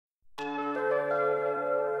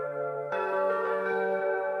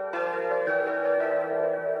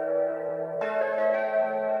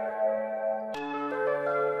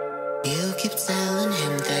keep telling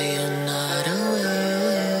him that you're not a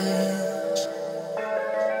witch,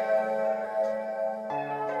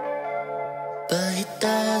 but he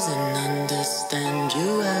doesn't understand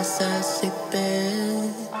you, a sassy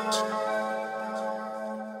bitch.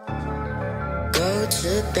 Go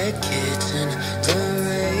to the kitchen, don't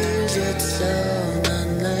raise your tone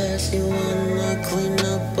unless you wanna clean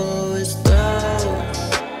up all his throat.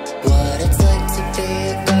 What it's like to be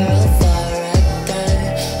a girl for a day,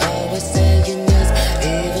 always saying yes,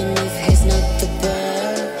 even if he's not the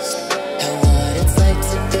best. And what it's like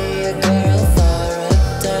to be a girl for a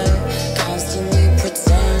day, constantly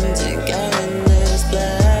pretending you're in this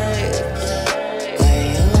place where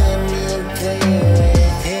you wanna be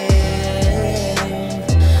with him,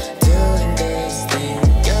 doing this thing,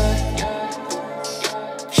 yeah.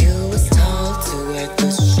 You was told to wear the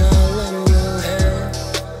shawl on your head,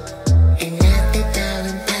 and now they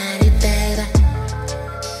darling party, baby,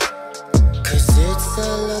 'cause it's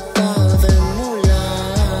all about the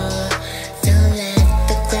moolah. Don't let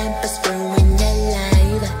the tempest ruin your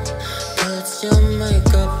life. Put your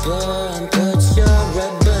makeup on, put your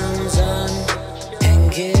ribbons on, and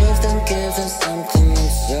give them something to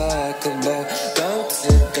talk about. Go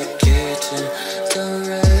to the kitchen, don't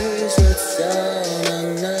raise your tone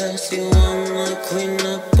unless you wanna clean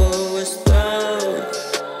up all his throat.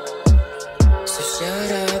 So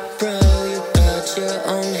shut up, bro, you got your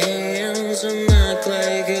own hands and act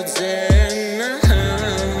like it's enough.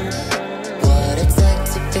 What it's like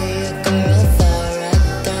to be a girl for a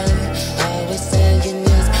day, always saying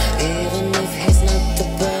yes, even if he's not the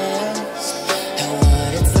best. And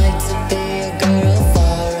what it's like to be a girl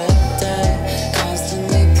for a day,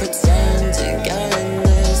 constantly pretending you're in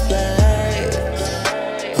this place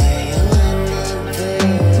where you wanna be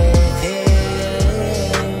with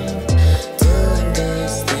him, doing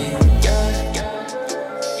this thing, yeah.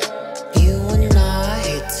 You and I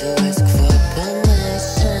hate to ask for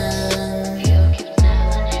permission. You keep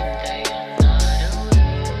telling him that you're not a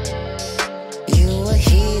witch. You are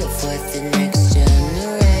here for the next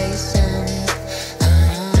generation.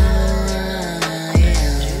 Yeah.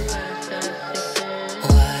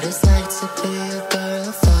 What it's like to be a girl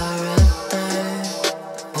for